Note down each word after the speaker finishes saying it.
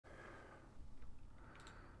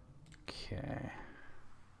Okay.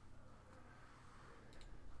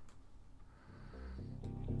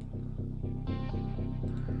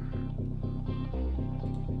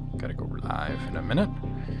 Gotta go live in a minute.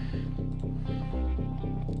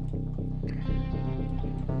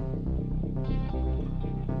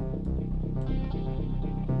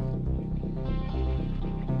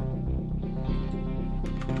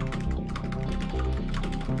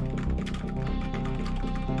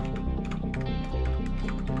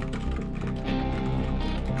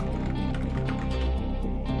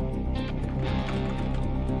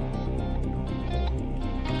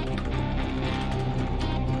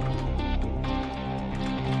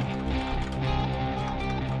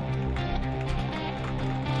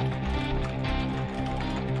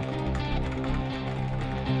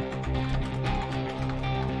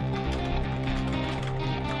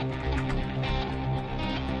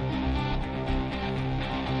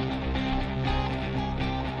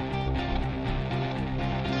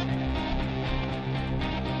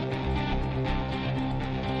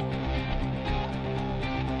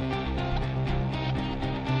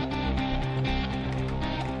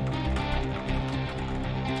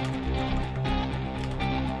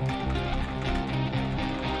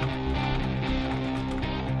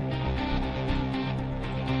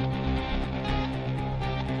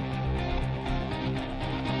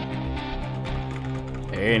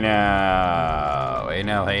 Hey now, hey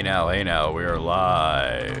now, hey now, hey now, we are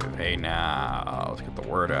live. Hey now, let's get the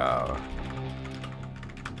word out.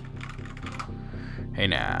 Hey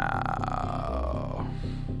now.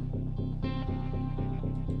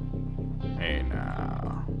 Hey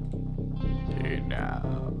now. Hey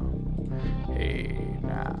now. Hey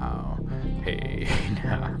now. Hey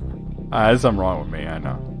now. There's something wrong with me, I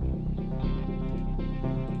know.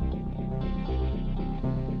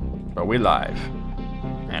 But we live.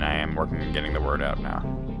 And I am working on getting the word out now.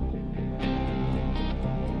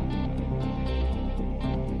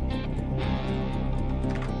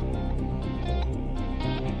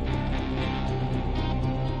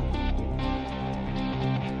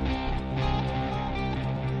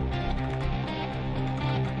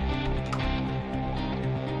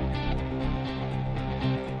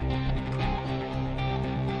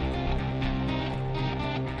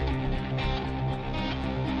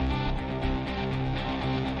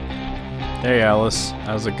 Hey Alice,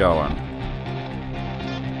 how's it going?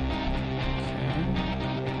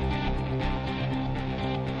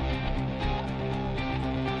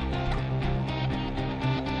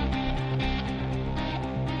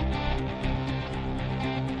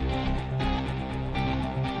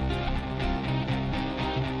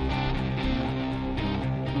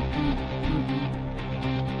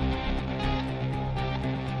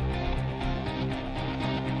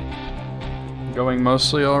 Going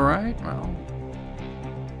mostly all right? Well,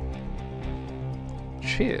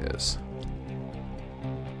 cheers.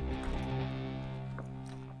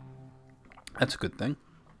 That's a good thing.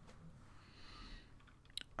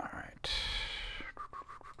 All right.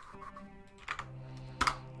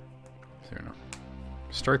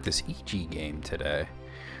 Start this EG game today.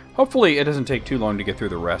 Hopefully it doesn't take too long to get through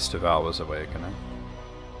the rest of Alwa's Awakening.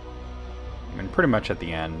 I mean, pretty much at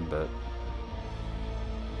the end, but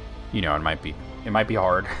you know, it might be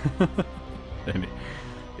hard.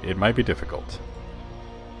 It might be difficult.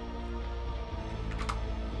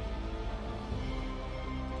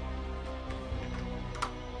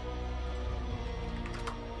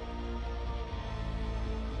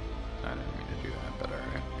 I didn't mean to do that, but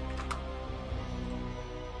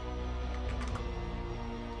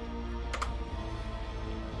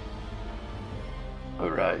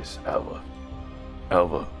alright. Arise, Alwa.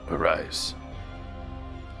 Alwa, arise.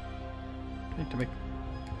 I need to make...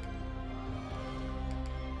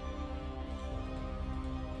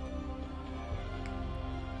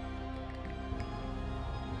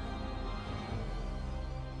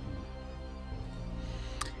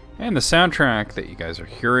 And the soundtrack that you guys are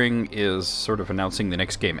hearing is sort of announcing the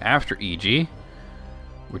next game after EG,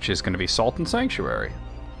 which is going to be Salt and Sanctuary.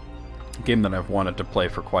 A game that I've wanted to play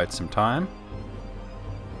for quite some time.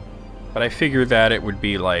 But I figured that it would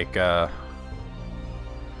be like a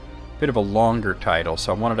bit of a longer title,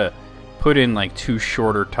 so I wanted to put in like 2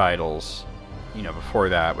 shorter titles, you know, before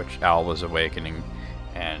that, which Alwa's Awakening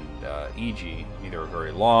and EG. Neither are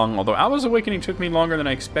very long, although Alwa's Awakening took me longer than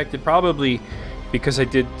I expected, probably because I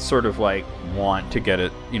did sort of like want to get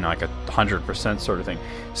it, you know, like a 100% sort of thing.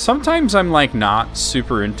 Sometimes I'm like not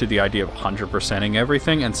super into the idea of 100%ing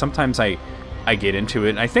everything, and sometimes I get into it.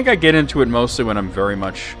 And I think I get into it mostly when I'm very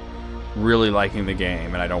much really liking the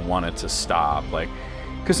game and I don't want it to stop. Like,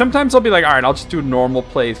 because sometimes I'll be like, all right, I'll just do a normal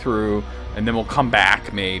playthrough, and then we'll come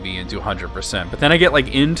back maybe and do 100%. But then I get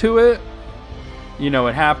like into it. You know,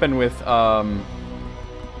 it happened with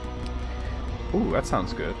ooh, that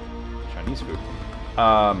sounds good. Chinese food.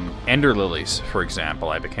 Ender Lilies, for example.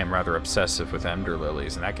 I became rather obsessive with Ender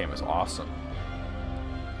Lilies, and that game is awesome.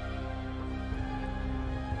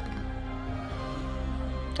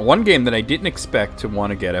 One game that I didn't expect to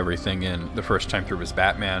want to get everything in the first time through was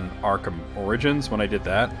Batman Arkham Origins when I did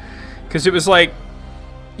that. Because it was like,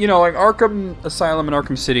 you know, like Arkham Asylum and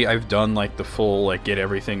Arkham City, I've done like the full, like, get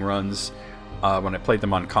everything runs when I played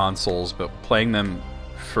them on consoles, but playing them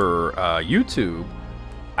for YouTube,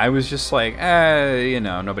 I was just like, you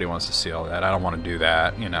know, nobody wants to see all that. I don't want to do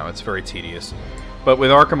that. You know, it's very tedious. But with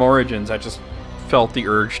Arkham Origins, I just felt the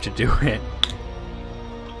urge to do it.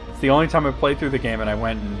 It's the only time I played through the game, and I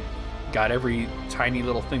went and got every tiny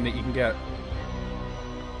little thing that you can get.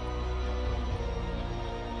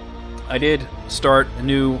 I did start a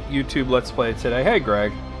new YouTube Let's Play today. Hey,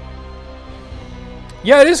 Greg.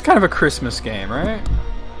 Yeah, it is kind of a Christmas game, right?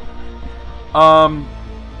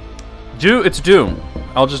 It's Doom.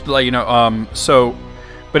 I'll just let you know.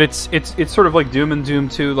 But it's sort of like Doom and Doom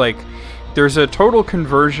 2. Like, there's a total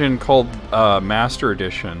conversion called Master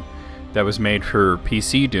Edition that was made for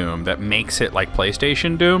PC Doom that makes it like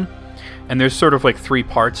PlayStation Doom. And there's sort of like 3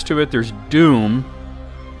 parts to it. There's Doom,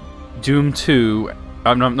 Doom 2.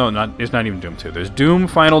 It's not even Doom 2. There's Doom,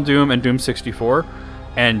 Final Doom, and Doom 64.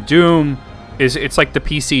 And Doom it's like the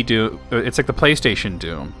PC Doom. It's like the PlayStation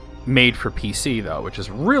Doom made for PC though, which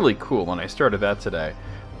is really cool. And I started that today,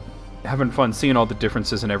 having fun seeing all the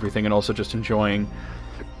differences and everything, and also just enjoying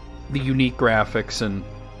the unique graphics and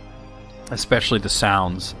especially the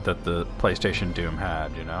sounds that the PlayStation Doom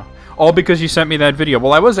had, you know? All because you sent me that video.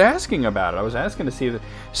 Well, I was asking about it. I was asking to see that.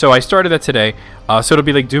 So I started that today. So it'll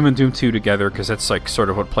be like Doom and Doom 2 together, because that's like sort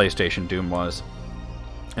of what PlayStation Doom was.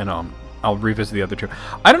 And I'll revisit the other 2.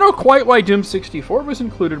 I don't know quite why Doom 64 was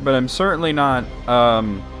included, but I'm certainly not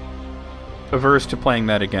averse to playing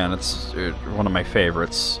that again. It's one of my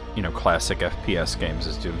favorites, you know, classic FPS games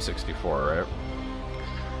is Doom 64, right?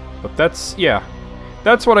 But that's, yeah.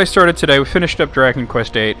 That's what I started today. We finished up Dragon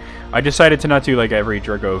Quest VIII. I decided to not do like every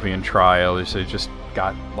Dragovian trial. So I just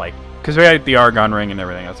got like, because we had the Argon ring and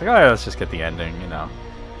everything. I was like, oh, yeah, let's just get the ending, you know.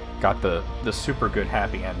 Got the super good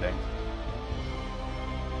happy ending.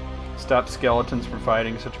 Stop skeletons from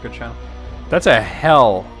fighting. Such a good channel. That's a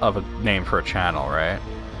hell of a name for a channel, right?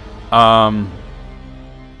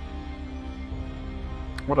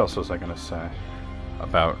 What else was I gonna say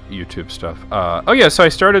about YouTube stuff? Oh yeah, so I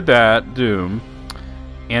started that Doom.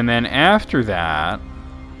 And then after that,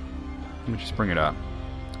 let me just bring it up.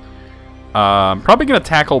 Probably going to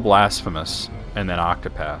tackle Blasphemous and then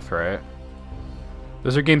Octopath, right?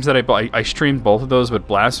 Those are games that I streamed both of those, but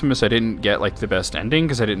Blasphemous I didn't get like the best ending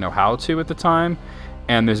because I didn't know how to at the time.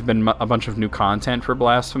 And there's been a bunch of new content for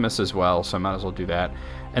Blasphemous as well, so I might as well do that.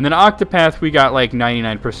 And then Octopath, we got like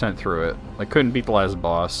 99% through it. Like, couldn't beat the last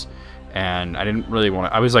boss, and I didn't really want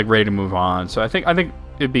to. I was like ready to move on, so I think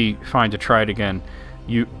it'd be fine to try it again.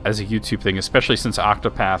 As a YouTube thing, especially since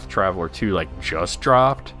Octopath Traveler 2 like just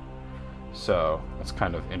dropped, so that's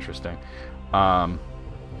kind of interesting. Yeah,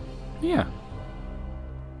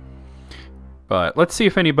 but let's see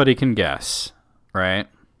if anybody can guess, right?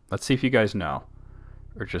 Let's see if you guys know,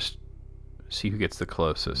 or just see who gets the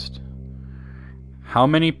closest. How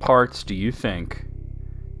many parts do you think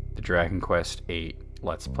the Dragon Quest VIII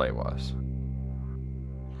Let's Play was?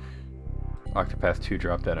 Octopath 2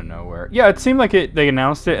 dropped out of nowhere. Yeah, it seemed like they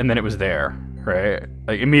announced it and then it was there, right?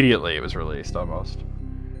 Like immediately it was released almost.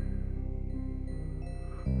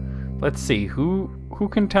 Let's see, who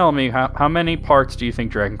can tell me how many parts do you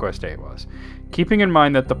think Dragon Quest VIII was? Keeping in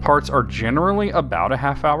mind that the parts are generally about a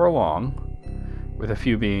half hour long, with a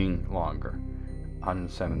few being longer.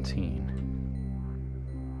 117.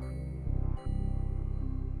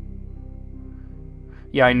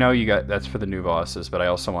 Yeah, I know you got that's for the new bosses, but I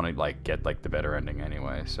also want to like get like the better ending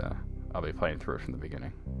anyway, so I'll be playing through it from the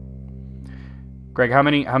beginning. Greg, how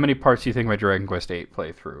many parts do you think my Dragon Quest VIII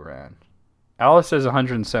playthrough ran? Alice says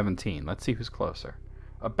 117. Let's see who's closer.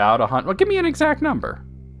 About 100. Well, give me an exact number.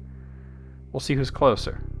 We'll see who's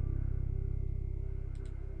closer.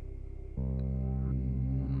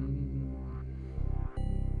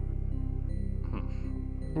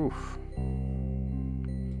 Oof.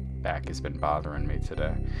 Back has been bothering me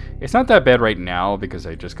today. It's not that bad right now because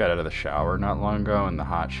I just got out of the shower not long ago, and the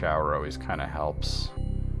hot shower always kind of helps.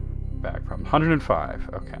 Back problem.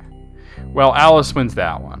 105. Okay. Well, Alice wins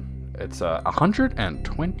that one. It's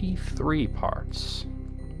 123 parts.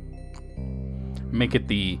 Make it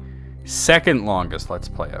the second longest Let's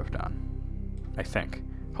Play I've done. I think.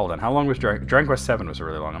 Hold on, how long was Dragon Quest 7 was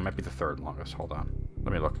really long. It might be the third longest. Hold on.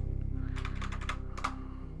 Let me look.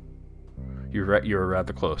 You were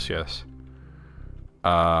rather close, yes.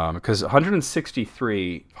 Because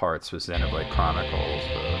 163 parts was Xenoblade Chronicles.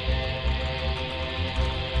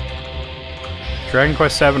 Dragon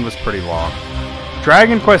Quest 7 was pretty long.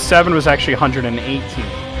 Dragon Quest 7 was actually 118.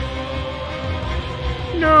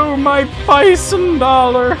 No, my bison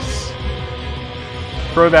dollars!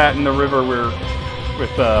 Throw that in the river where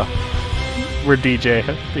DJ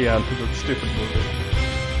at the end of that stupid movie.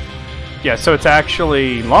 Yeah, so it's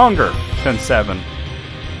actually longer than 7.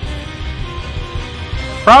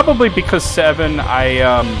 Probably because 7,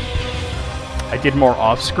 I did more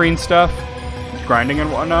off-screen stuff, grinding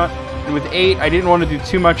and whatnot. And with 8, I didn't want to do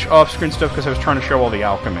too much off-screen stuff because I was trying to show all the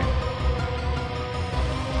alchemy.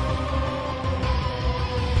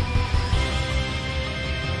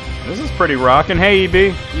 This is pretty rockin'. Hey,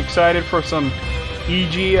 EB, you excited for some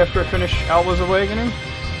EG after I finish Alwa's Awakening?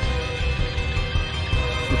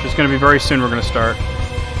 Which is going to be very soon. We're going to start.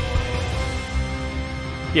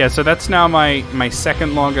 Yeah, so that's now my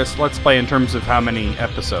second longest Let's Play in terms of how many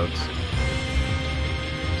episodes.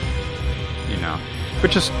 You know.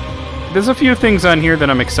 Which is... There's a few things on here that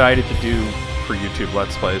I'm excited to do for YouTube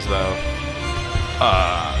Let's Plays, though.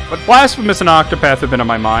 But Blasphemous and Octopath have been on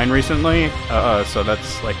my mind recently. So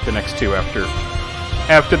that's like the next two after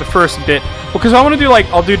the first bit. Well, because I want to do like...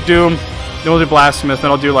 I'll do Doom, then we'll do Blasphemous,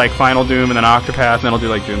 then I'll do like Final Doom, and then Octopath, and then I'll do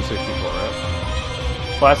like Doom 64,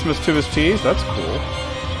 right? Blasphemous 2 is teased? That's cool.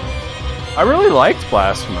 I really liked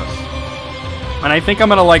Blasphemous. And I think I'm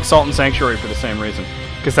going to like Salt and Sanctuary for the same reason.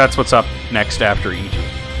 Because that's what's up next after EG.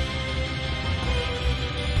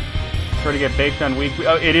 Try to get baked on weekly...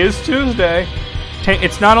 Oh, it is Tuesday.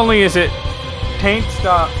 It's not only is it Taint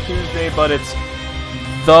Stop Tuesday, but it's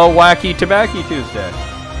the Wacky Tobacco Tuesday.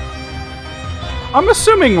 I'm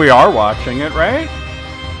assuming we are watching it, right?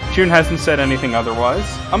 June hasn't said anything otherwise.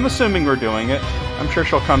 I'm assuming we're doing it. I'm sure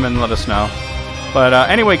she'll come in and let us know. But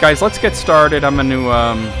anyway, guys, let's get started. I'm going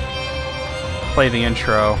to play the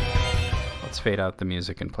intro. Let's fade out the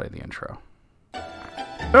music and play the intro.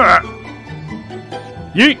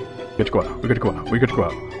 Yeet! We got to go out. We got to go out. We got to go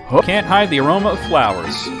out. Oh. Can't hide the aroma of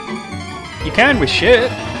flowers. You can with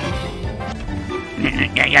shit.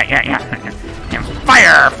 Yeah.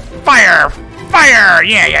 Fire! Fire! Fire!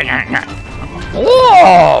 Yeah.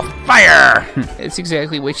 Oh! Fire! That's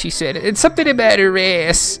exactly what she said. It's something about her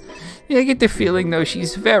ass. Yeah, I get the feeling, though,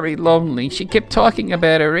 she's very lonely. She kept talking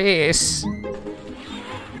about her ass.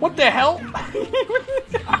 What the hell?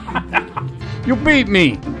 You beat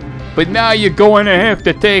me. But now you're going to have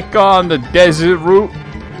to take on the desert route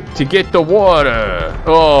to get the water.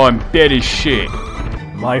 Oh, I'm dead as shit.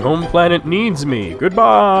 My home planet needs me.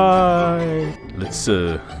 Goodbye. Let's,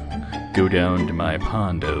 go down to my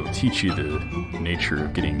pond. I'll teach you the nature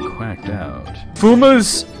of getting quacked out.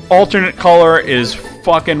 Fuma's alternate color is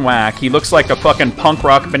fucking whack. He looks like a fucking punk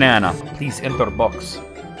rock banana. Please enter box.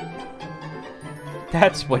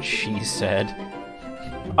 That's what she said.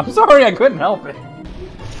 I'm sorry, I couldn't help it.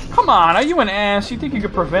 Come on, are you an ass? You think you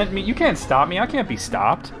could prevent me? You can't stop me. I can't be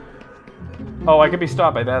stopped. Oh, I could be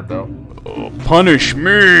stopped by that, though. Oh, punish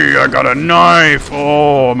me. I got a knife.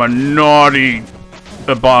 Oh, I'm a naughty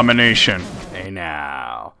abomination. Hey,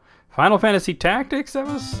 now. Final Fantasy Tactics? That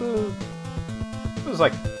was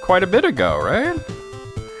like quite a bit ago, right?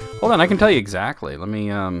 Hold on, I can tell you exactly. Let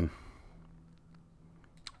me,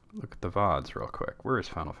 look at the VODs real quick. Where is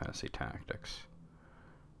Final Fantasy Tactics?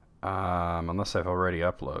 Unless I've already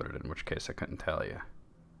uploaded it, in which case I couldn't tell you.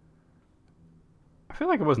 I feel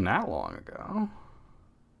like it wasn't that long ago.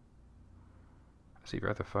 See,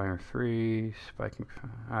 Breath of Fire 3, Spiking...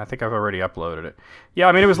 I think I've already uploaded it. Yeah,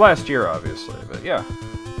 I mean, it was last year, obviously, but yeah.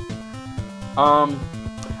 I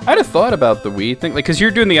had a thought about the weed thing, like, because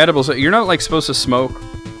you're doing the edibles, you're not, like, supposed to smoke,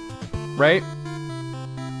 right?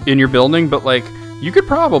 In your building, but, like, you could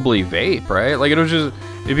probably vape, right? Like, it'd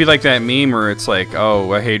be like that meme where it's like,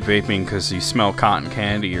 oh, I hate vaping because you smell cotton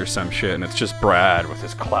candy or some shit, and it's just Brad with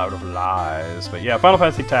his cloud of lies. But yeah, Final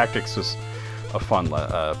Fantasy Tactics was a fun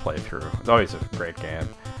playthrough. It's always a great game.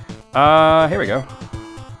 Here we go.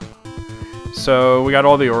 So we got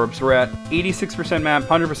all the orbs. We're at 86% map,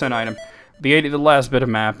 100% item. The last bit of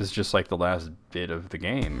map is just like the last bit of the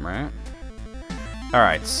game, right?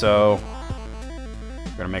 Alright, so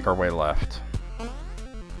we're gonna make our way left.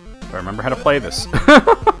 I remember how to play this. I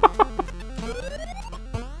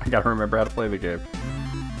gotta remember how to play the game.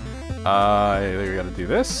 I think we gotta do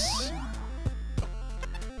this.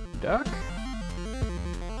 Duck.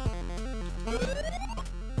 Okay,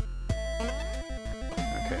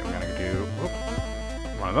 we're gonna do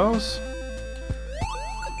one of those.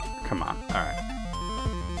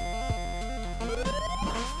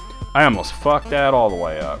 I almost fucked that all the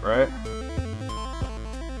way up, right?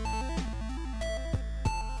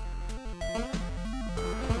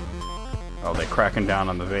 Oh, they cracking down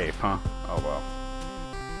on the vape, huh? Oh, well.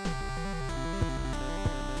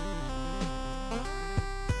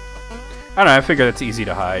 I don't know, I figured it's easy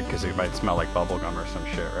to hide because it might smell like bubblegum or some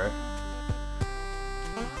shit, right?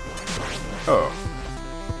 Oh.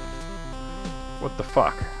 What the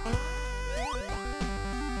fuck?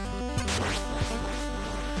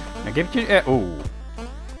 Now give you... oh.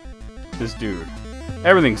 This dude.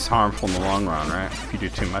 Everything's harmful in the long run, right? If you do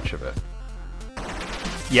too much of it.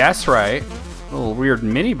 Yes, right. A little weird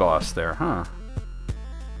mini-boss there, huh?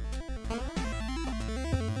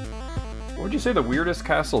 What would you say the weirdest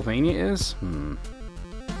Castlevania is?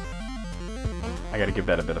 I gotta give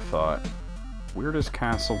that a bit of thought. Weirdest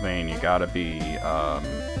Castlevania gotta be,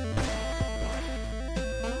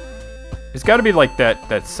 it's gotta be like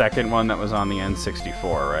that second one that was on the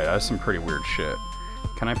N64, right? That's some pretty weird shit.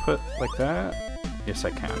 Can I put like that? Yes,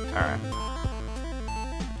 I can. Alright.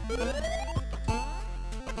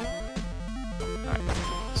 Alright.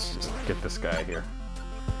 Let's just get this guy here.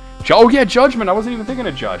 Oh yeah, Judgment! I wasn't even thinking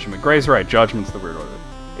of Judgment. Gray's right, Judgment's the weird one.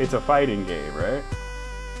 It's a fighting game, right?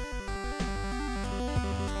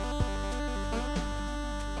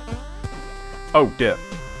 Oh, dip.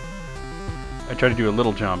 I tried to do a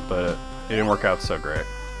little jump, but it didn't work out so great.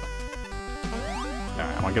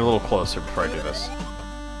 Alright, I want to get a little closer before I do this.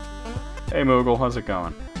 Hey Moogle, how's it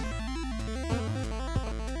going?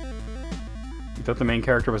 You thought the main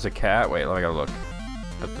character was a cat? Wait, let me go look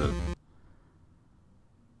at the...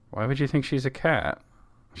 Why would you think she's a cat?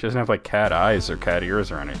 She doesn't have like cat eyes or cat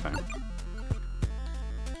ears or anything.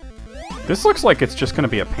 This looks like it's just gonna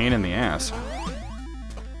be a pain in the ass.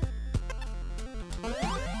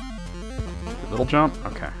 Little jump?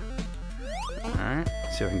 Okay. Alright,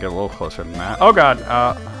 see if I can get a little closer than that. Oh god!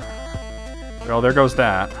 Well, there goes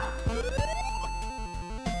that.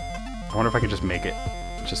 I wonder if I could just make it.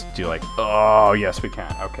 Just do like... Oh, yes we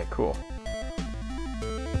can. Okay, cool.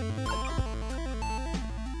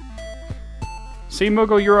 See,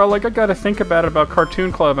 Moogle, you're all like, I gotta think about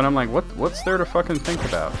Cartoon Club, and I'm like, what's there to fucking think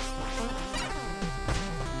about?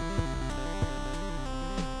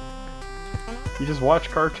 You just watch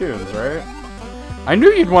cartoons, right? I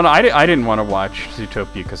knew you'd want to... I didn't want to watch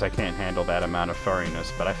Zootopia because I can't handle that amount of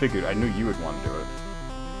furriness, but I knew you would want to do it.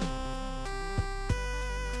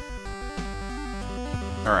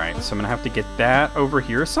 Alright, so I'm gonna have to get that over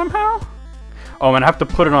here somehow? Oh, I'm gonna have to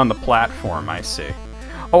put it on the platform, I see.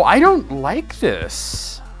 Oh, I don't like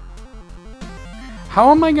this.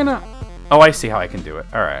 How am I gonna... Oh, I see how I can do it.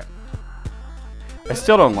 Alright. I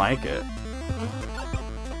still don't like it.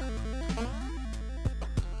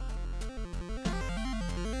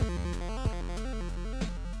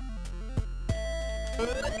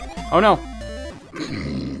 Oh no!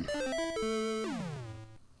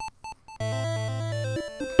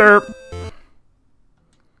 Derp!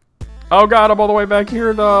 Oh god, I'm all the way back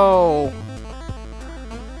here though!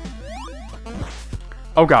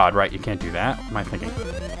 Oh god, right, you can't do that? What am I thinking?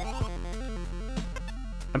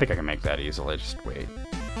 I think I can make that easily, just wait.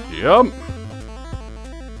 Yep!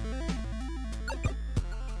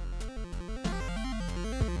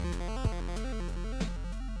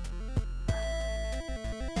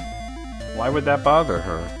 Why would that bother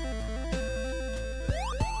her?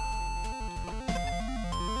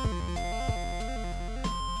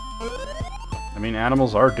 I mean,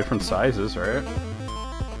 animals are different sizes, right?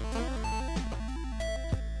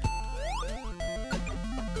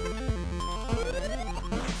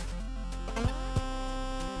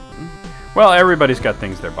 Well, everybody's got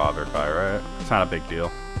things they're bothered by, right? It's not a big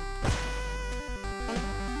deal.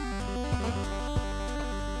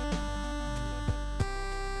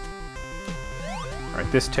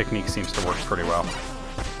 Alright, this technique seems to work pretty well.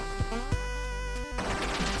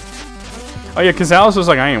 Oh yeah, because Alice was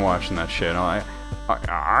like, I ain't watching that shit. I'm like,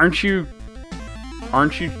 aren't you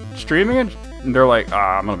streaming it? And they're like,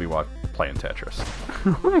 I'm gonna be playing Tetris.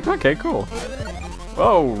 I'm like, okay, cool.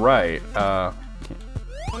 Oh, right.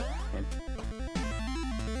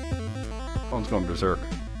 Phone's going berserk.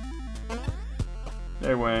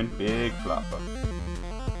 They win. Big flopper.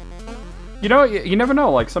 You know, you never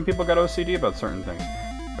know. Like, some people got OCD about certain things.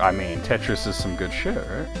 I mean, Tetris is some good shit,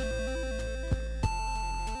 right?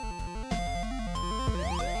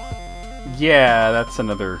 Yeah, that's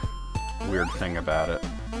another weird thing about it.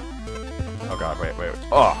 Oh god, wait.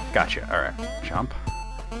 Oh, gotcha. Alright. Jump.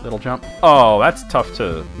 Little jump. Oh, that's tough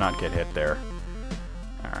to not get hit there.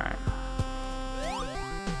 Alright.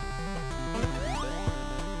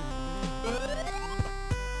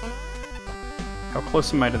 How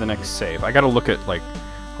close am I to the next save? I gotta look at, like...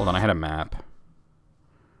 Hold on, I had a map.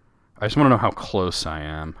 I just want to know how close I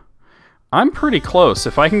am. I'm pretty close.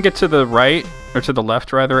 If I can get to the right, or to the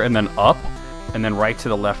left rather, and then up, and then right to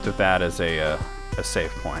the left of that is a save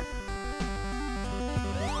point.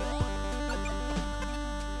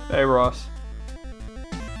 Hey, Ross.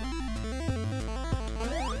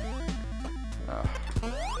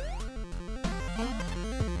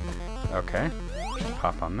 Okay. Just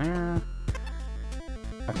pop on there.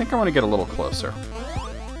 I think I want to get a little closer.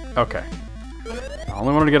 Okay. I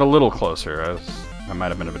only wanted to get a little closer. I might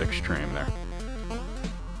have been a bit extreme there.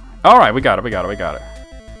 Alright, we got it, we got it, we got it.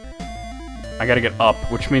 I gotta get up,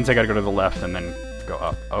 which means I gotta go to the left and then go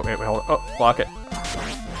up. Oh, wait, hold on. Oh, block it.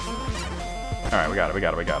 Alright, we got it, we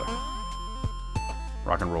got it, we got it.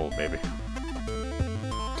 Rock and roll, baby.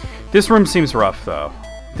 This room seems rough, though.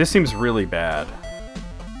 This seems really bad.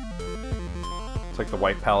 It's like the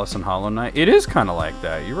White Palace in Hollow Knight. It is kind of like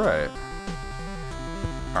that, you're right.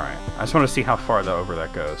 Alright, I just want to see how far over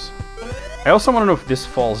that goes. I also want to know if this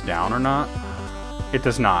falls down or not. It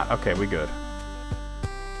does not. Okay, we good.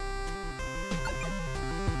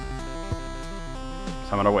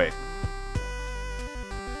 So I'm gonna wait.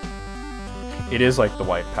 It is like the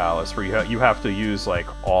White Palace, where you have to use, like,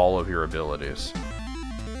 all of your abilities.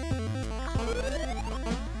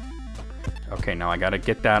 Okay, now I gotta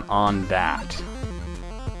get that on that.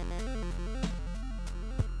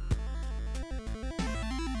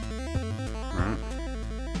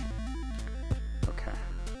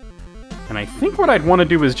 And I think what I'd want to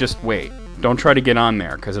do is just wait. Don't try to get on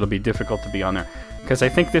there, because it'll be difficult to be on there. Because I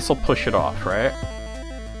think this will push it off, right?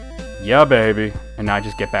 Yeah, baby. And now I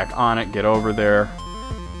just get back on it, get over there,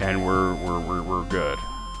 and we're good.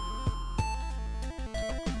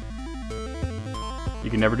 You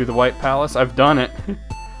can never do the White Palace? I've done it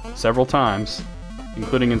several times,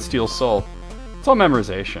 including in Steel Soul. It's all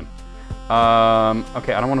memorization.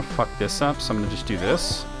 Okay, I don't want to fuck this up, so I'm gonna just do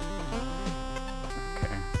this.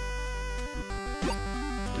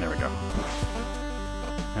 There we go.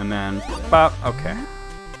 And then, bop, okay.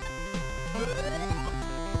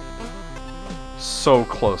 So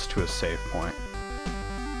close to a save point.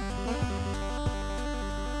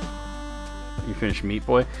 You finish Meat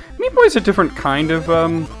Boy? Meat Boy's a different kind of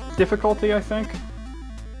difficulty, I think.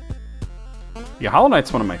 Yeah, Hollow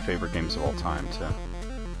Knight's one of my favorite games of all time, too.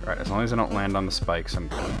 Alright, as long as I don't land on the spikes, I'm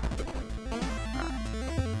good.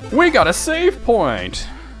 Alright. We got a save point!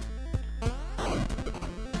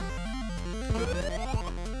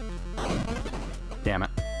 Damn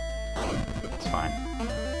it. It's fine.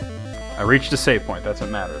 I reached a save point, that's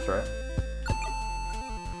what matters, right?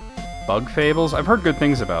 Bug Fables? I've heard good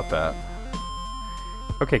things about that.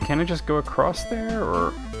 Okay, can I just go across there?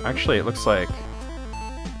 Or... Actually, it looks like...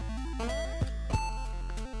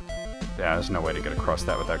 Yeah, there's no way to get across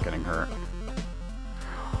that without getting hurt.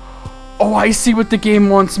 Oh, I see what the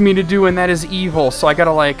game wants me to do, and that is evil. So I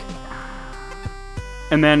gotta, like...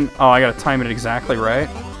 And then... Oh, I gotta time it exactly right.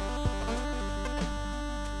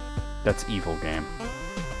 That's evil, game.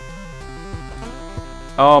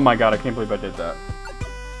 Oh my god, I can't believe I did that.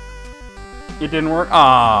 It didn't work?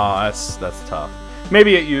 Ah, that's tough.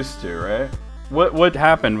 Maybe it used to, right? What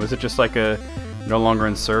happened? Was it just like a no longer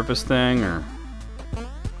in service thing, or?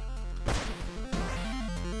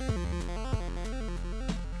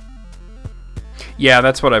 Yeah,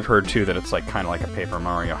 that's what I've heard too, that it's like kind of like a Paper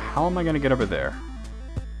Mario. How am I gonna get over there?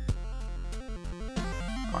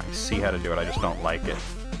 Oh, I see how to do it, I just don't like it.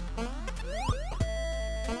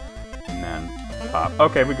 And then pop.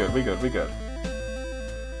 Okay, we good, we good, we good.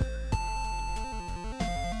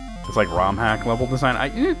 It's like ROM hack level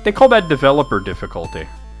design. They call that developer difficulty.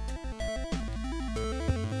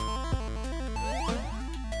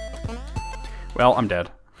 Well, I'm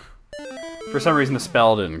dead. For some reason the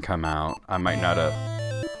spell didn't come out. I might not have...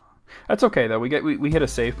 That's okay though, we hit a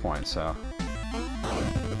save point, so...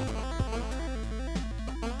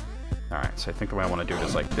 Alright, so I think the way I want to do it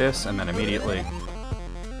is like this, and then immediately...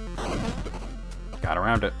 Got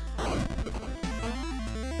around it.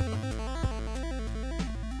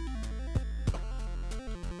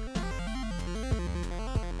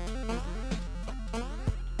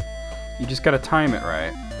 You just gotta time it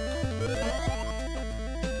right.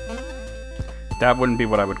 That wouldn't be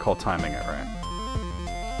what I would call timing it right.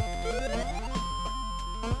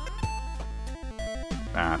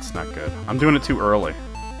 That's not good. I'm doing it too early.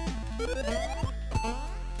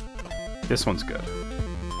 This one's good.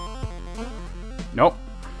 Nope.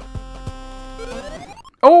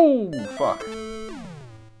 Oh, fuck.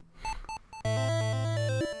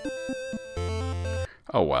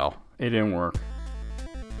 Oh well, it didn't work.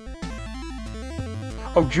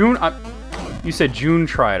 Oh, June, You said June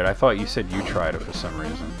tried it. I thought you said you tried it for some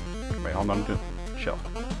reason. Wait, hold on. Chill.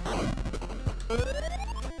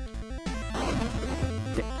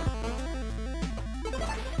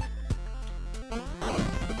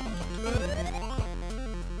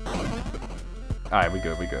 Alright, we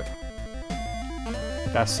good, we good.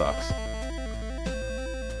 That sucks.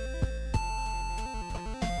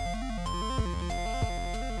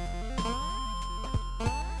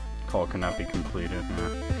 Call cannot be completed. Yeah.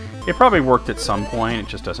 It probably worked at some point, it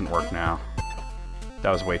just doesn't work now.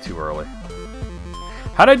 That was way too early.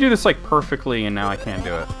 How'd I do this like perfectly and now I can't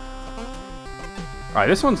do it? Alright,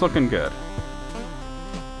 this one's looking good.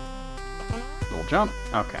 Little jump.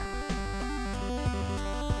 Okay.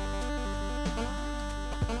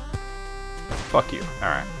 Fuck you.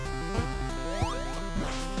 Alright.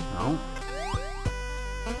 No.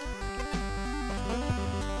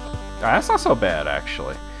 That's not so bad,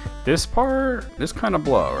 actually. This part, this kind of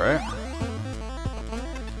blow, right?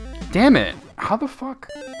 Damn it! How the fuck?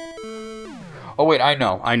 Oh wait, I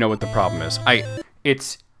know what the problem is. I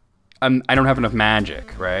don't have enough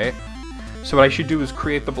magic, right? So what I should do is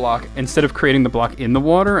create the block, instead of creating the block in the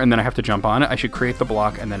water and then I have to jump on it, I should create the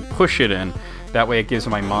block and then push it in. That way it gives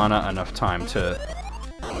my mana enough time to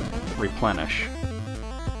replenish.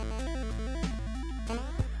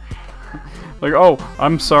 Like, oh,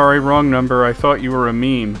 I'm sorry, wrong number, I thought you were a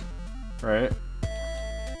meme. Right?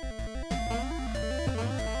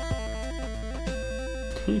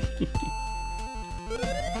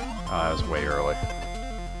 That was way early.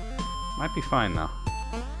 Might be fine, though.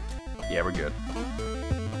 Yeah, we're good.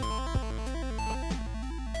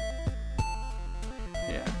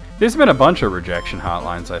 Yeah. There's been a bunch of rejection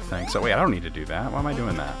hotlines, I think. So, wait, I don't need to do that. Why am I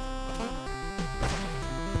doing that?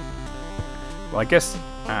 Well, I guess...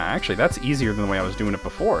 actually, that's easier than the way I was doing it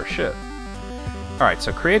before. Shit. Alright,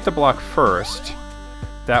 so create the block first.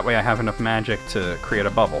 That way I have enough magic to create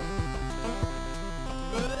a bubble.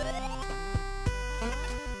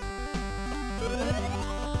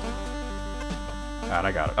 Alright,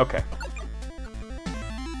 I got it. Okay.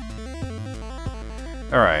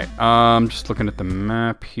 Alright, just looking at the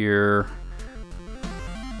map here.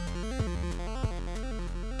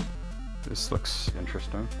 This looks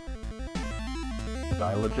interesting.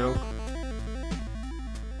 Dial-a-joke.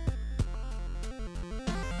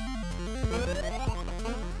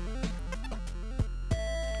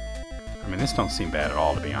 I mean, this don't seem bad at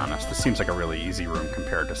all, to be honest. This seems like a really easy room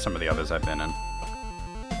compared to some of the others I've been in.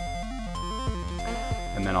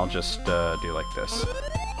 And then I'll just do like this.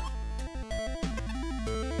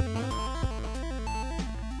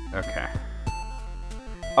 Okay.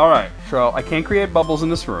 Alright, so I can't create bubbles in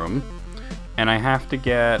this room. And I have to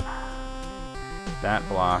get that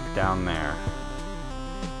block down there.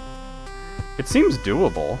 It seems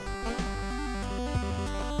doable.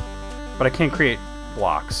 But I can't create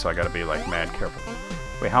blocks, so I gotta be like mad careful.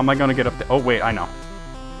 Wait, how am I gonna get up there? Oh wait, I know.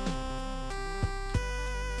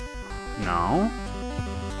 No?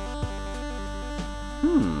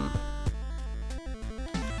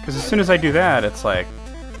 Because as soon as I do that, it's like...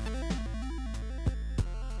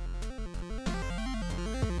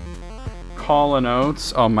 Call and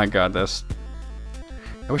oats? Oh my god, that's...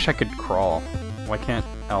 I wish I could crawl. Why can't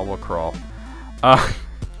Alwa crawl?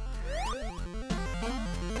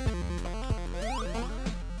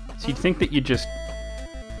 So you'd think that you just...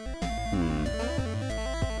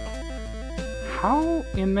 How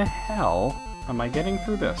in the hell am I getting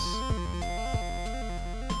through this?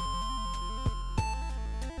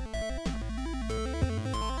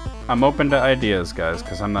 I'm open to ideas, guys,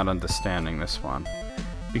 because I'm not understanding this one.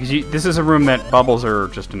 Because this is a room that bubbles are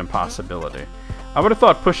just an impossibility. I would have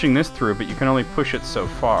thought pushing this through, but you can only push it so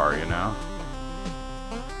far, you know?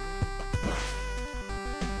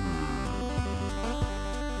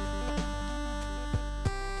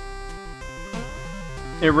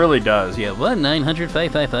 It really does, yeah.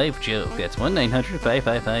 1-900-555-JOKE. That's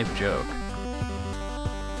 1-900-555-JOKE.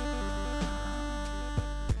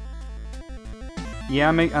 Yeah,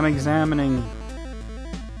 I'm examining...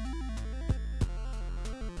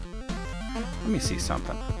 Let me see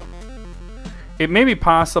something. It may be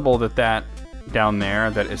possible that that down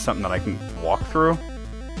there, that is something that I can walk through.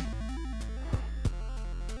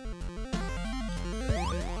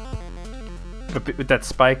 But with that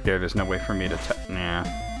spike there, there's no way for me to nah.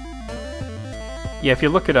 Yeah, if you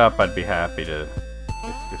look it up, I'd be happy to...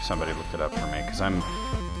 If somebody looked it up for me, because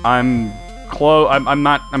I'm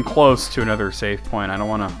close to another save point. I don't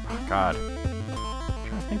want to... Oh, God. I'm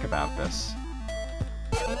trying to think about this.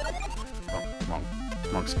 Oh,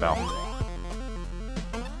 wrong spell.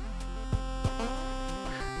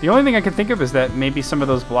 The only thing I can think of is that maybe some of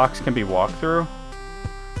those blocks can be walked through.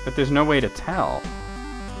 But there's no way to tell.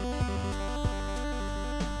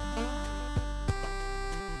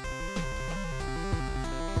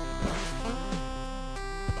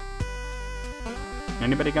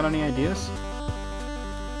 Anybody got any ideas?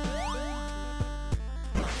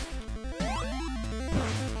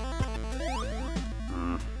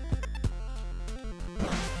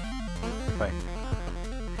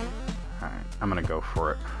 Alright, I'm gonna go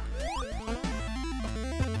for it.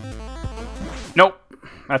 Nope!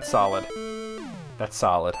 That's solid. That's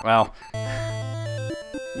solid. Well,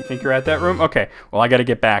 you think you're at that room? Okay, well I gotta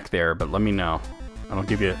get back there, but let me know. I'll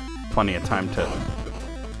give you plenty of time to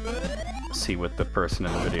see what the person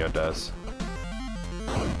in the video does.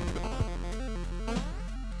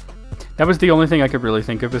 That was the only thing I could really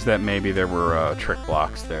think of, is that maybe there were trick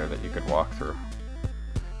blocks there that you could walk through.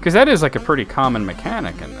 Because that is like a pretty common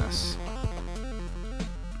mechanic in this.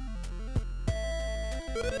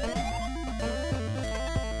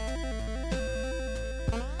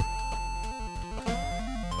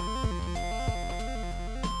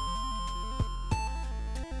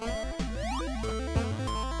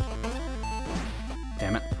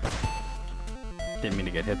 Damn it. Didn't mean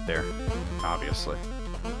to get hit there, obviously.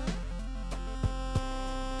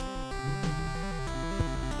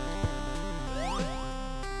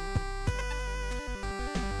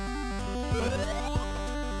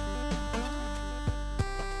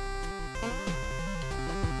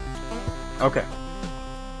 Okay.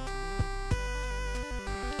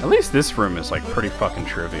 At least this room is like pretty fucking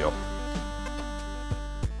trivial.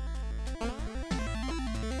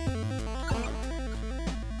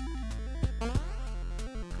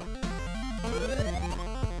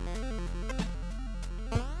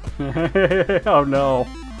 Oh no.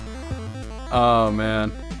 Oh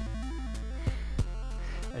man.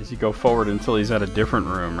 As you go forward until he's at a different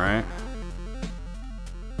room, right?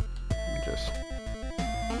 Just...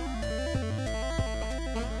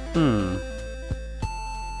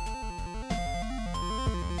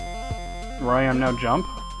 Where I am now, jump?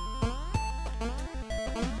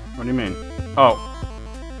 What do you mean? Oh.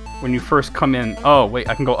 When you first come in... Oh, wait,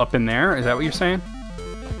 I can go up in there? Is that what you're saying?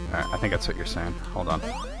 Alright, I think that's what you're saying. Hold on.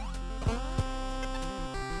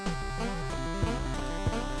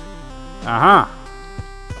 Uh-huh.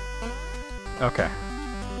 Okay.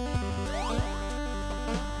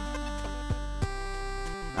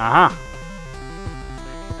 Uh-huh.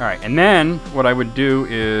 Alright, and then what I would do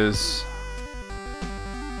is...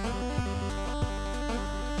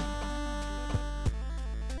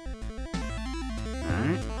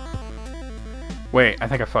 Alright. Wait, I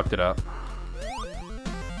think I fucked it up.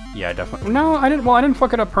 Yeah, I definitely... No, I didn't... Well, I didn't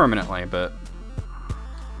fuck it up permanently, but...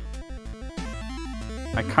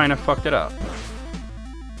 I kind of fucked it up.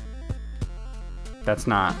 That's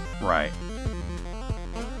not right.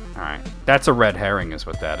 Alright. That's a red herring is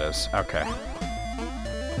what that is. Okay.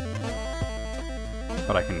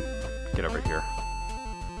 But I can get over here.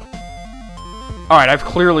 Alright, I've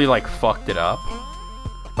clearly, like, fucked it up.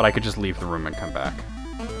 But I could just leave the room and come back.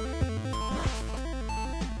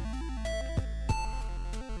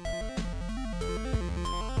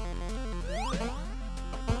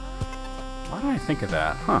 Why did I think of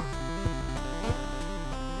that? Huh.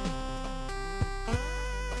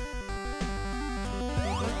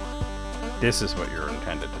 This is what you're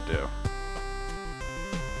intended to do.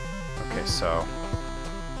 Okay, so...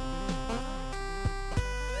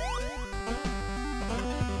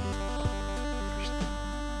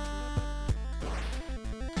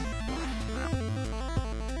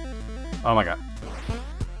 Oh my god.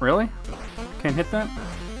 Really? Can't hit that?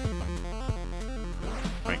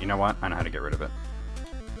 Wait, you know what? I know how to get rid of it.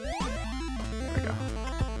 There we go.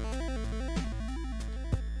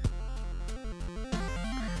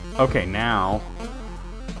 Okay, now...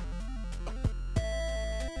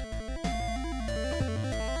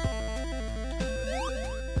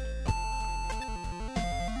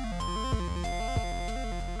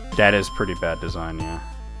 That is pretty bad design, yeah.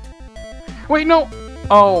 Wait, no!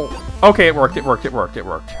 Oh! Okay, it worked, it worked, it worked, it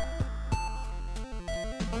worked.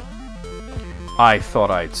 I thought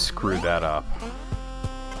I'd screw that up.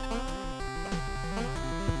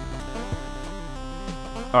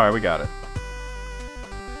 Alright, we got it.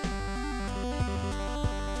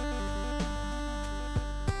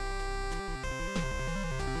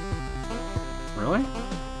 Really?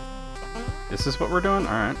 This is what we're doing?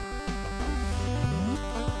 Alright.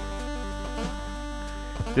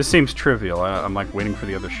 This seems trivial. I'm like waiting for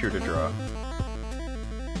the other shoe to drop.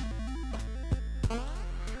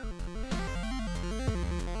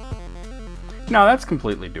 No, that's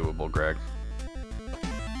completely doable, Greg.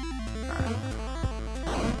 Alright.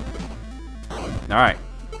 Alright.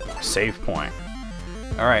 Save point.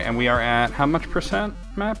 Alright, and we are at how much percent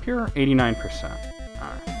map here? 89%.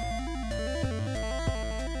 Alright.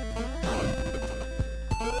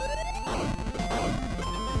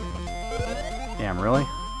 Damn, really?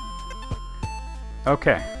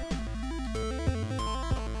 Okay.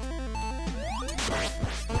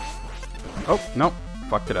 Oh, nope.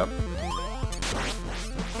 Fucked it up. Do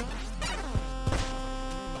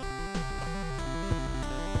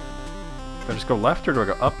I just go left or do I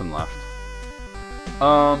go up and left?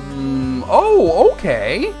 Oh,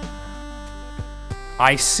 okay.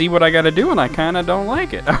 I see what I gotta do and I kinda don't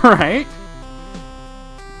like it. Alright.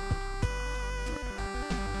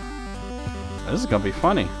 This is gonna be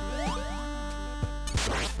funny.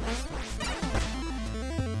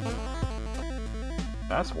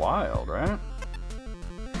 That's wild, right?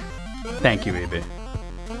 Thank you, EB.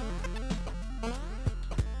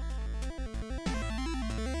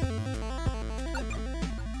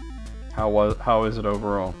 How is it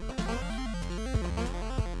overall?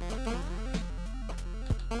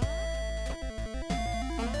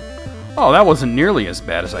 Oh, that wasn't nearly as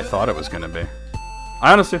bad as I thought it was gonna be.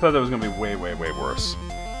 I honestly thought that was gonna be way, way, way worse.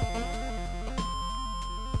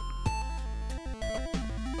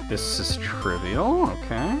 This is trivial,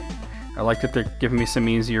 okay. I like that they're giving me some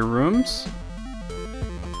easier rooms.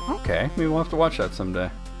 Okay, maybe we'll have to watch that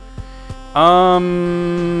someday.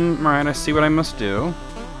 Alright, I see what I must do.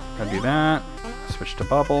 Gotta do that. Switch to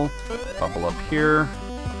bubble. Bubble up here.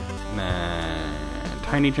 And then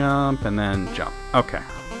tiny jump, and then jump. Okay.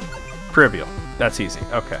 Trivial. That's easy.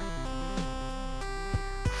 Okay.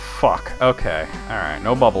 Fuck. Okay. Alright,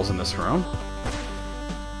 no bubbles in this room.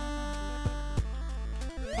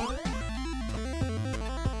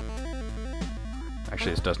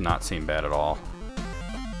 Actually, this does not seem bad at all.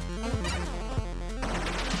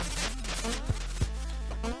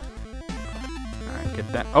 Alright,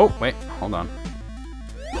 get that. Oh, wait. Hold on.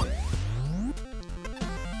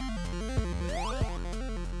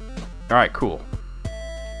 Alright, cool.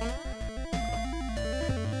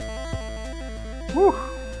 Whew.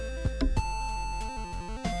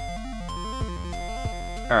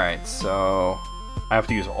 Alright, so I have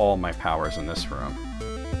to use all my powers in this room.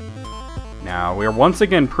 Now, we are once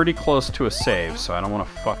again pretty close to a save, so I don't want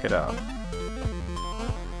to fuck it up.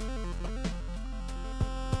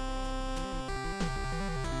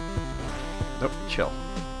 Nope, chill.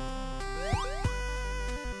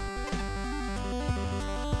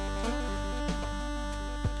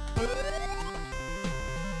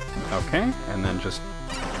 Okay, and then just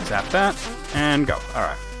zap that, and go.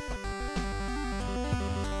 Alright.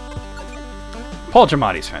 Paul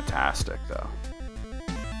Giamatti's fantastic, though.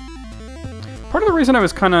 Part of the reason I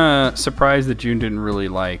was kind of surprised that June didn't really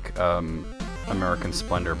like American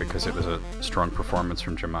Splendor, because it was a strong performance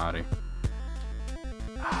from Giamatti.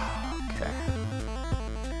 Okay.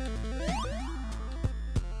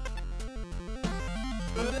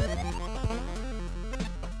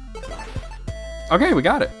 Okay, we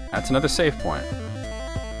got it. That's another save point.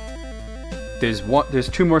 There's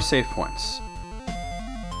two more save points.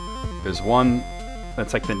 There's one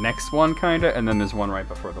that's like the next one, kinda, and then there's one right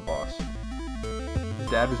before the boss. His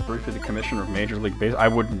dad was briefly the commissioner of Major League Baseball. I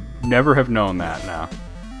would never have known that now.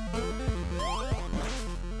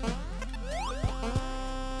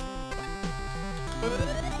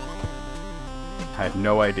 I had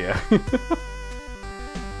no idea.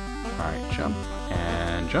 Alright, jump,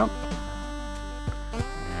 and jump.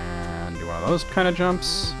 And do one of those kind of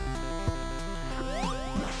jumps.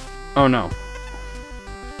 Oh no.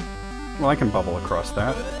 Well, I can bubble across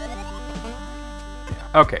that.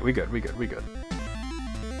 Yeah. Okay, we good.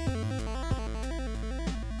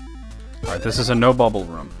 Alright, this is a no bubble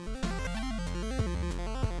room.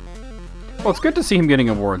 Well, it's good to see him getting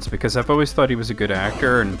awards, because I've always thought he was a good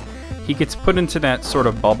actor, and he gets put into that sort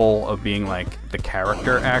of bubble of being like the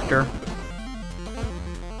character actor.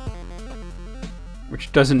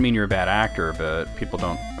 Which doesn't mean you're a bad actor, but people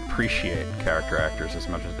don't appreciate character actors as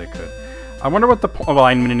much as they could. I wonder what the well,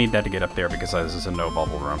 I'm gonna need that to get up there because this is a no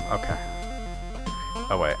bubble room. Okay.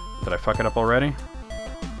 Oh wait, did I fuck it up already?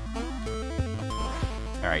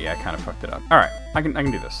 All right, yeah, I kind of fucked it up. All right, I can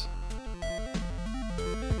do this.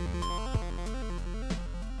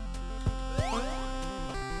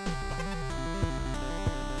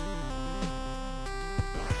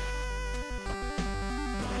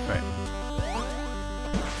 Right.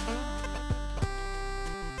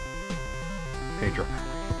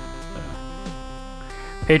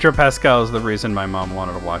 Pedro Pascal is the reason my mom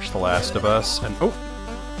wanted to watch The Last of Us. And oh,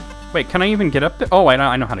 wait, can I even get up there? Oh,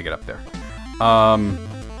 I know how to get up there.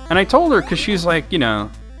 And I told her, because she's like, you know,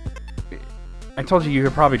 I told you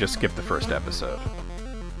could probably just skip the first episode,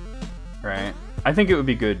 right? I think it would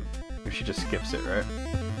be good if she just skips it, right?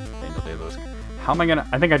 Daniel Day-Lewis. How am I gonna...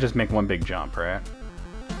 I think I just make one big jump, right?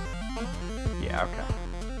 Yeah, okay.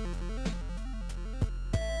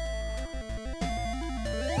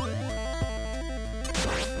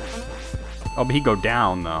 Oh, but he'd go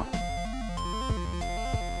down, though.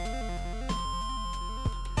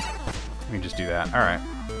 Let me just do that. Alright.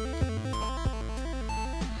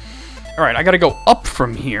 Alright, I gotta go up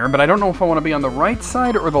from here, but I don't know if I want to be on the right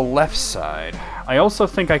side or the left side. I also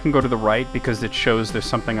think I can go to the right because it shows there's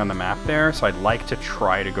something on the map there, so I'd like to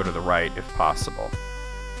try to go to the right if possible.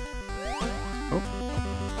 Oh.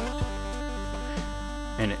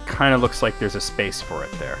 And it kind of looks like there's a space for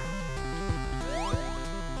it there.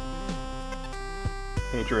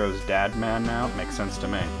 Pedro's dad man now? Makes sense to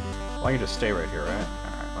me. Well, I can just stay right here, right?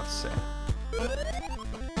 Alright, let's see.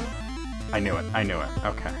 I knew it. I knew it.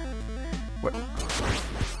 Okay. What?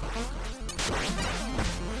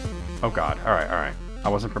 Oh god. Alright, alright. I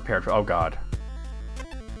wasn't prepared for... Oh god.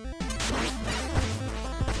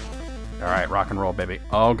 Alright, rock and roll, baby.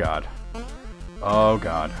 Oh god. Oh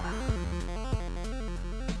god.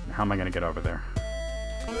 How am I gonna get over there?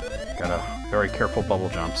 Gotta very careful bubble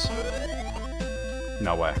jumps.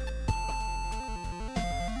 No way.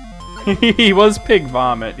 He was Pig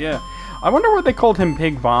Vomit, yeah. I wonder what they called him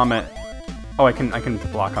Pig Vomit. Oh, I can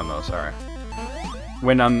block on those, alright.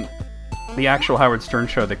 When on the actual Howard Stern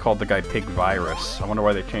show they called the guy Pig Virus. I wonder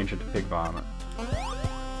why they changed it to Pig Vomit.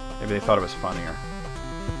 Maybe they thought it was funnier.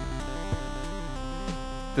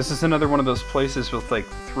 This is another one of those places with like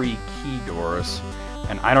 3 key doors.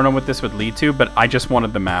 And I don't know what this would lead to, but I just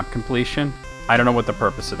wanted the map completion. I don't know what the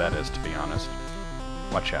purpose of that is, to be honest.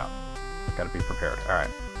 Watch out. Gotta be prepared. Alright.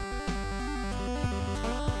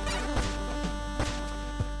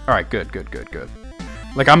 Alright, good, good, good, good.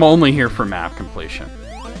 Like, I'm only here for map completion.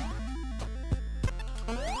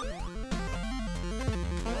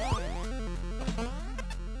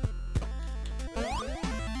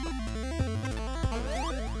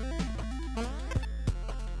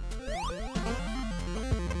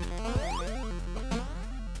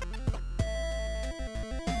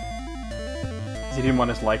 He didn't want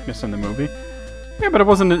his likeness in the movie. Yeah, but it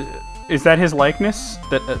wasn't... Is that his likeness?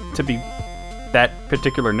 That to be that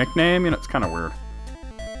particular nickname? You know, it's kind of weird.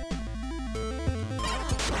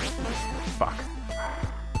 Fuck.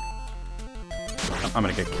 I'm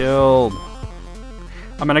gonna get killed.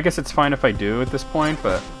 I mean, I guess it's fine if I do at this point,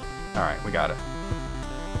 but... Alright, we got it.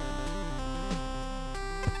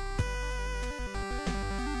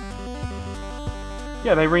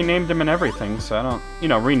 Yeah, they renamed him and everything, so I don't... You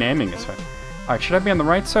know, renaming is fine. Alright, should I be on the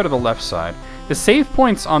right side or the left side? The save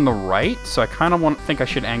point's on the right, so I kind of think I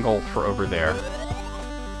should angle for over there.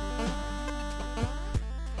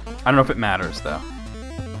 I don't know if it matters, though.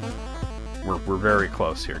 We're very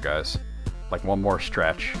close here, guys. Like, one more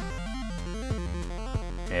stretch.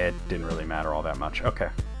 It didn't really matter all that much. Okay.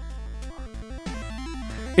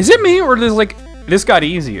 Is it me, or does, like, this got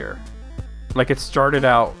easier? Like, it started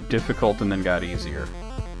out difficult and then got easier.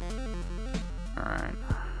 Alright.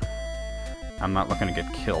 I'm not looking to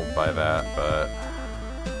get killed by that, but...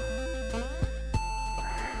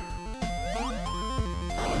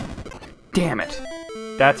 Damn it!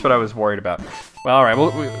 That's what I was worried about. Well, alright,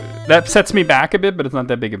 well, that sets me back a bit, but it's not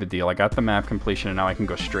that big of a deal. I got the map completion, and now I can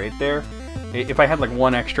go straight there. If I had, like,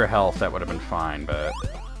 1 extra health, that would have been fine, but...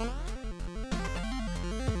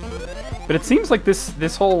 But it seems like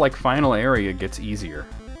this whole, like, final area gets easier.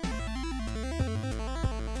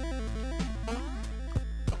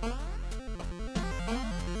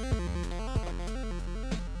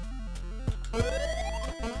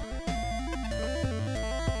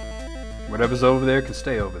 Whatever's over there can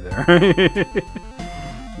stay over there.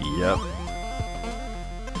 Yep.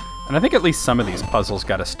 And I think at least some of these puzzles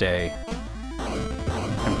gotta stay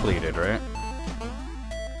completed, right?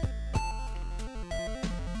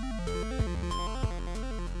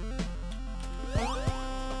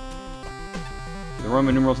 Do the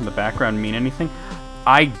Roman numerals in the background mean anything?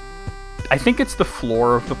 I think it's the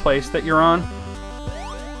floor of the place that you're on.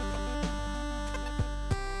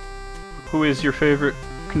 Who is your favorite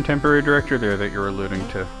contemporary director there that you're alluding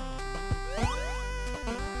to?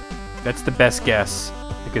 That's the best guess,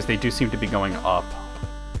 because they do seem to be going up.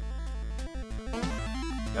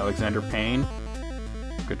 Alexander Payne.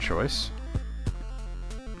 Good choice.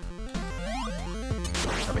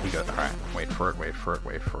 How about he goes? Alright, wait for it, wait for it,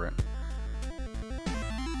 wait for it.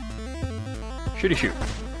 Shooty shoot.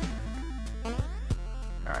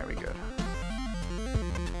 Alright, we good.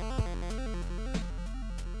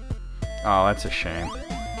 Oh, that's a shame.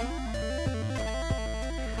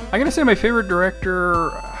 I gotta say, my favorite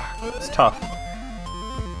director... It's tough.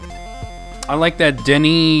 I like that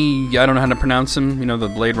Denny, I don't know how to pronounce him, you know, the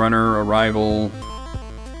Blade Runner, Arrival,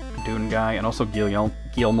 Dune guy, and also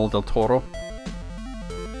Guillermo del Toro.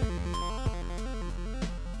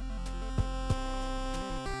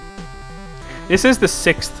 This is the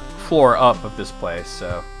 6th floor up of this place,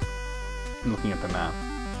 so I'm looking at the map.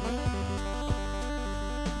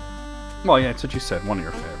 Well, yeah, it's what you said, one of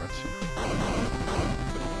your favorites.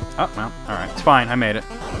 Oh, well, alright, it's fine, I made it.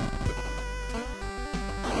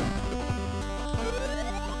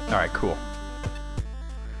 Alright, cool.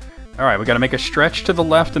 Alright, we gotta make a stretch to the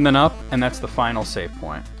left and then up, and that's the final save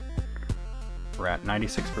point. We're at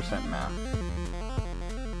 96% map.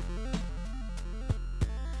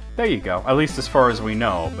 There you go, at least as far as we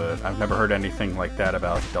know, but I've never heard anything like that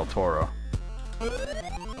about Del Toro. I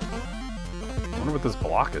wonder what this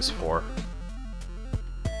block is for.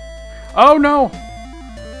 Oh no!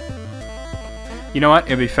 You know what?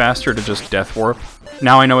 It'd be faster to just death warp.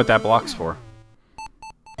 Now I know what that block's for.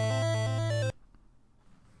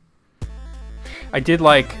 I did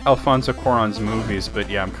like Alfonso Cuarón's movies, but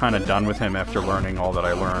yeah, I'm kind of done with him after learning all that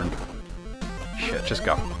I learned. Shit, just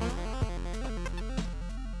go.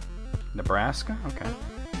 Nebraska? Okay.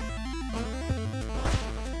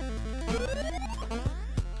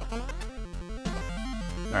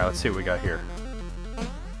 Alright, let's see what we got here.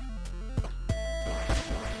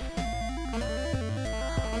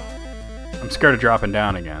 I'm scared of dropping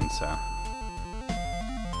down again, so...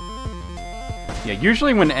 Yeah,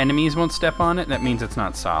 usually when enemies won't step on it, that means it's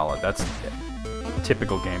not solid. That's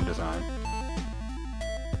typical game design.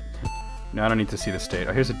 No, I don't need to see the state.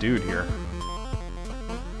 Oh, here's a dude here.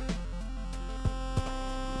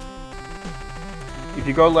 If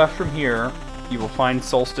you go left from here, you will find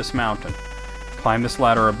Solstice Mountain. Climb this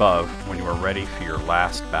ladder above when you are ready for your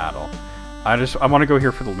last battle. I want to go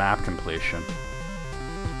here for the map completion.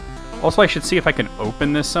 Also, I should see if I can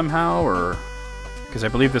open this somehow, or... because I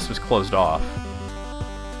believe this was closed off.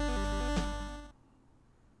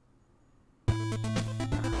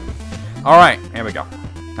 Alright, here we go.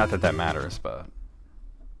 Not that that matters, but...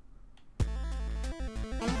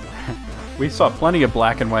 we saw plenty of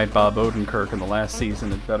black and white Bob Odenkirk in the last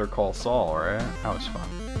season of Better Call Saul, right? That was fun.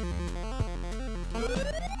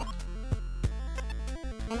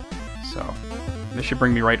 So, this should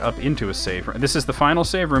bring me right up into a save room. This is the final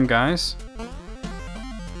save room, guys.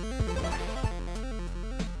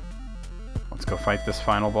 Let's go fight this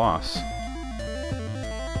final boss.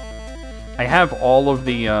 I have all of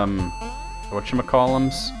the,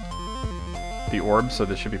 whatchamacallums? The orbs, so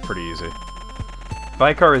this should be pretty easy.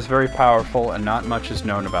 Vicar is very powerful, and not much is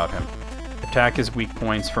known about him. Attack his weak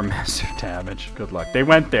points for massive damage. Good luck. They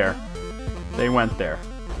went there. They went there.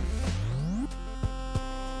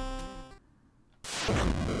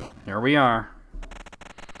 Here we are.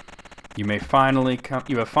 You have finally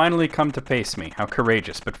come to face me. How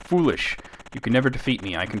courageous, but foolish. You can never defeat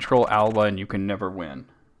me. I control Alwa, and you can never win.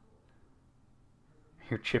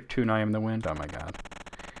 Here, chiptune, I am the wind. Oh my god.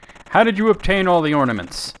 How did you obtain all the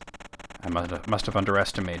ornaments? I must have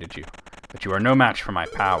underestimated you. But you are no match for my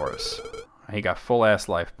powers. He got full-ass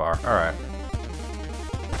life bar. Alright.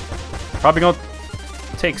 Probably gonna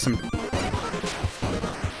take some...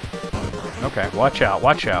 Okay, watch out,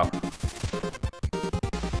 watch out.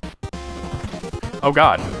 Oh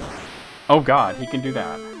god. Oh god, he can do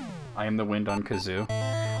that. I am the wind on kazoo.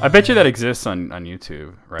 I bet you that exists on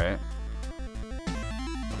YouTube, right?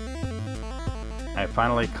 I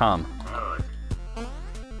finally come.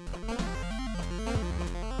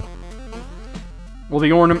 Well,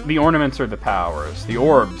 the ornaments are the powers. The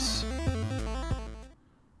orbs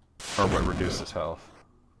are what reduces health.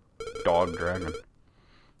 Dog dragon.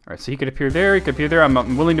 Alright, so he could appear there, he could appear there.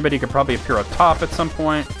 I'm willing to bet he could probably appear on top at some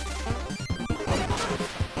point.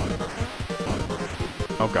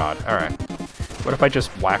 Oh god, alright. What if I just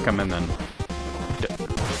whack him and then...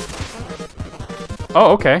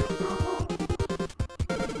 Oh, okay.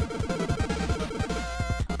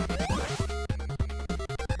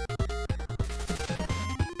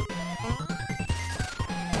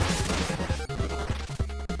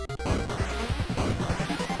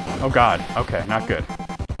 Oh god, okay, not good.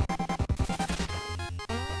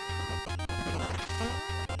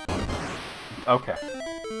 Okay.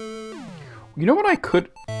 You know what I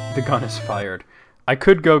could... The gun is fired. I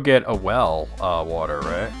could go get a well water,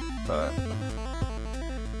 right? But...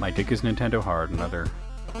 My dick is Nintendo hard, another...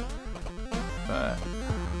 But...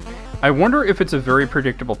 I wonder if it's a very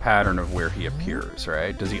predictable pattern of where he appears,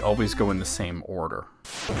 right? Does he always go in the same order?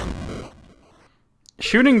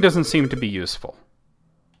 Shooting doesn't seem to be useful.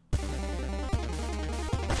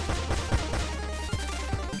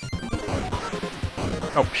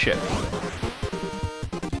 Oh, shit.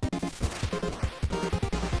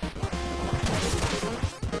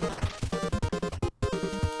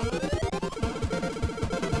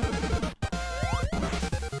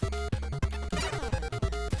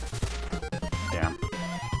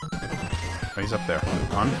 he's up there.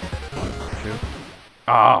 1, 2.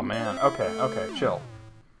 Oh, man. Okay, okay, chill.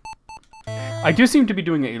 I do seem to be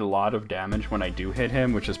doing a lot of damage when I do hit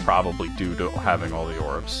him, which is probably due to having all the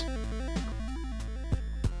orbs.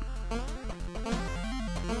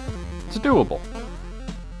 It's doable.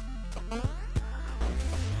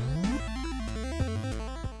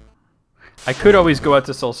 I could always go out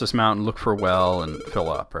to Solstice Mountain, look for a well, and fill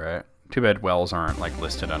up, right? Too bad wells aren't, like,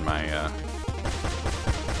 listed on my,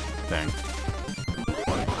 thing.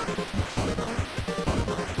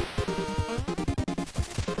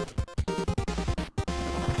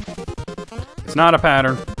 It's not a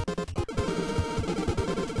pattern.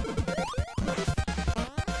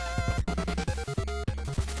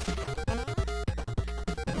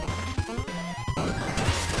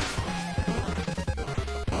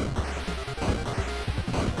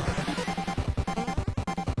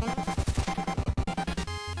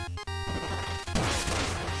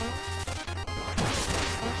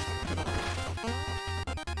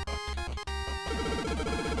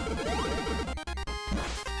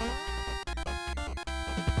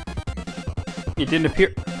 It didn't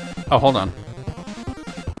appear. Oh, hold on.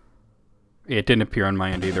 It didn't appear on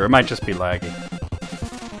my end either. It might just be laggy.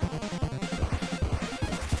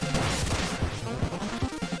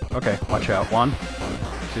 Okay, watch out. 1,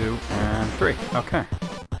 2, and 3. Okay.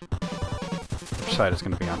 Which side is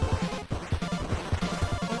going to be on?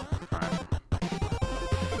 Alright.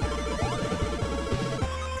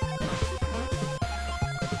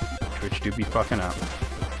 Twitch do be fucking up.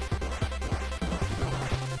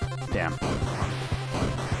 Damn.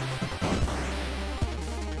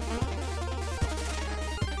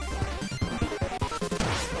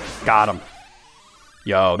 Got him.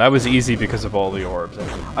 Yo, that was easy because of all the orbs.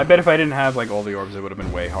 I bet if I didn't have, like, all the orbs, it would have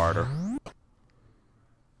been way harder.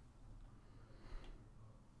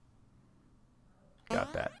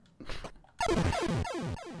 Got that.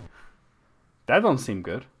 That don't seem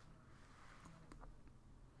good.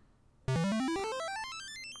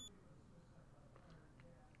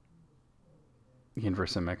 The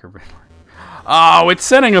inverse of Mecha. Oh, it's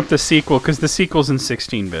setting up the sequel, because the sequel's in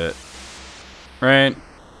 16-bit. Right?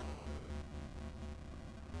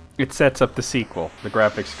 It sets up the sequel. The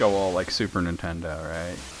graphics go all like Super Nintendo,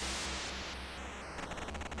 right?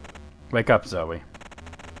 Wake up, Zoe.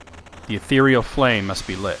 The ethereal flame must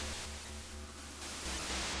be lit.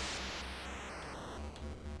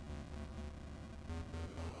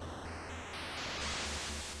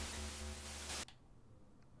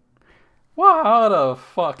 What a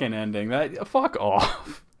fucking ending. That fuck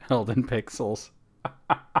off. Elden Pixels.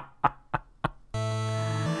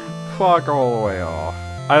 Fuck all the way off.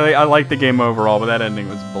 I like the game overall, but that ending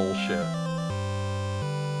was bullshit.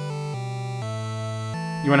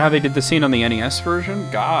 You want how they did the scene on the NES version?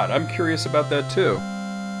 God, I'm curious about that too.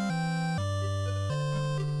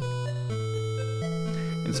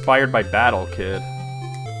 Inspired by Battle Kid.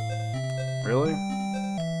 Really?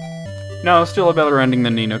 No, still a better ending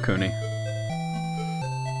than Ni no Kuni.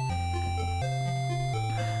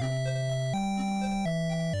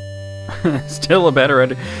 Still a better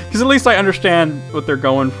ending. Because at least I understand what they're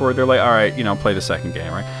going for. They're like, alright, you know, play the second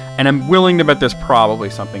game, right? And I'm willing to bet there's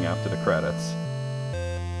probably something after the credits.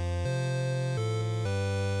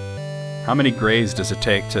 How many grays does it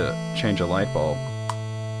take to change a light bulb?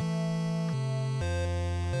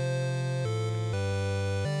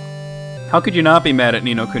 How could you not be mad at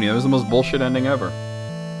Ni no Kuni? That was the most bullshit ending ever.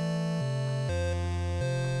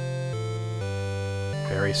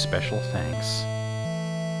 Very special thanks.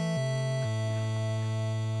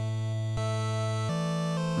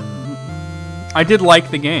 I did like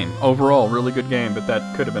the game. Overall, really good game, but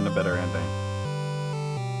that could have been a better ending.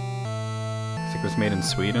 I think it was made in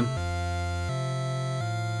Sweden.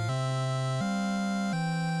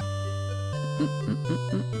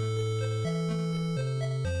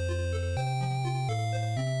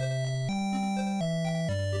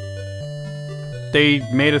 They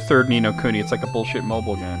made a third Ni no Kuni. It's like a bullshit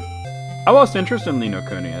mobile game. I lost interest in Ni no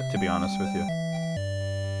Kuni, to be honest with you.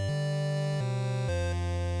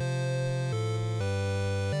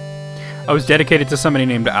 I was dedicated to somebody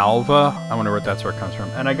named Alwa. I wonder what that's where it comes from.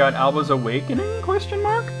 And I got Alwa's Awakening, question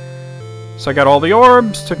mark? So I got all the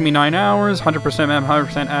orbs, took me 9 hours, 100% mem,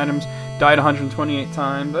 100% atoms, died 128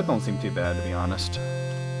 times. That don't seem too bad, to be honest.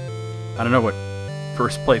 I don't know what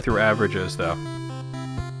first playthrough average is, though.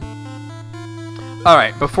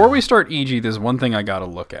 Alright, before we start EG, there's one thing I gotta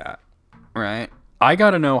look at. Right? I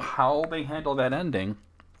gotta know how they handle that ending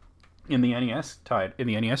in the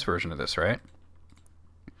NES version of this, right?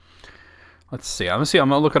 Let's see. I'm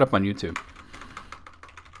gonna look it up on YouTube.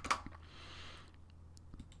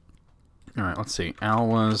 Alright, let's see.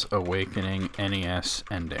 Alwa's Awakening NES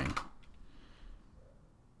ending.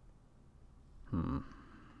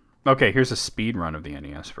 Okay, here's a speed run of the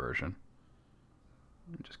NES version.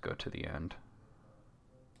 Just go to the end.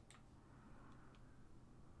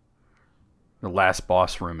 The last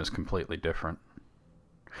boss room is completely different.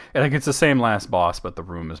 I think it's the same last boss, but the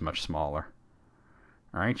room is much smaller.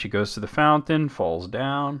 Alright, she goes to the fountain, falls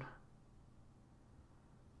down.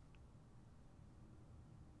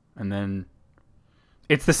 And then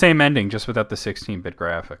it's the same ending, just without the 16-bit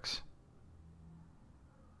graphics.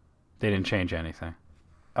 They didn't change anything.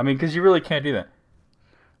 I mean, because you really can't do that.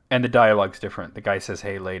 And the dialogue's different. The guy says,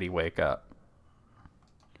 "Hey, lady, wake up."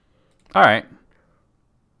 Alright.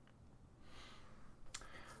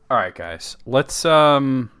 Alright, guys. Let's switch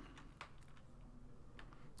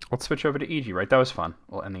over to EG, right? That was fun.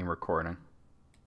 We'll end the recording.